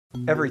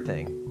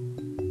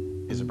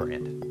Everything is a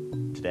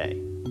brand today,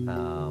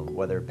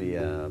 whether it be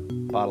a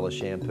bottle of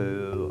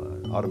shampoo,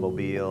 an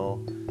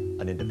automobile,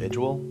 an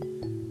individual,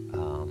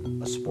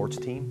 a sports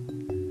team,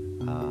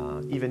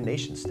 even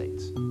nation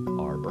states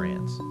are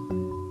brands.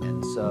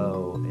 And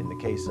so in the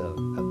case of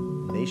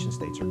nation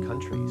states or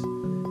countries,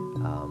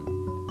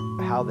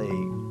 how they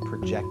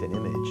project an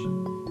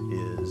image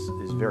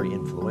is very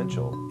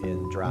influential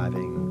in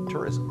driving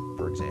tourism,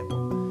 for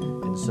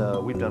example. And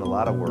so we've done a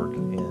lot of work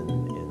in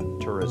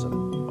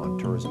tourism, on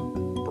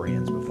tourism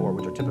brands before,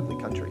 which are typically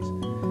countries,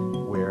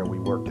 where we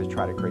work to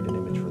try to create an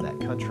image for that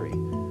country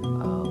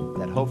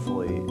that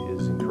hopefully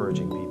is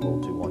encouraging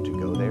people to want to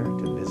go there,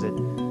 to visit,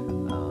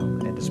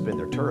 and to spend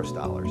their tourist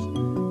dollars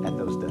at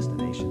those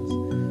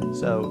destinations.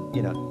 So,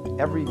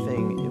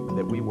 everything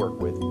that we work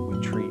with, we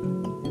treat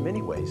in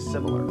many ways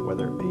similar,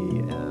 whether it be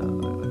a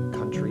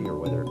country or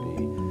whether it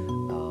be,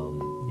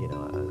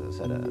 as I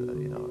said,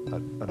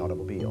 an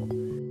automobile.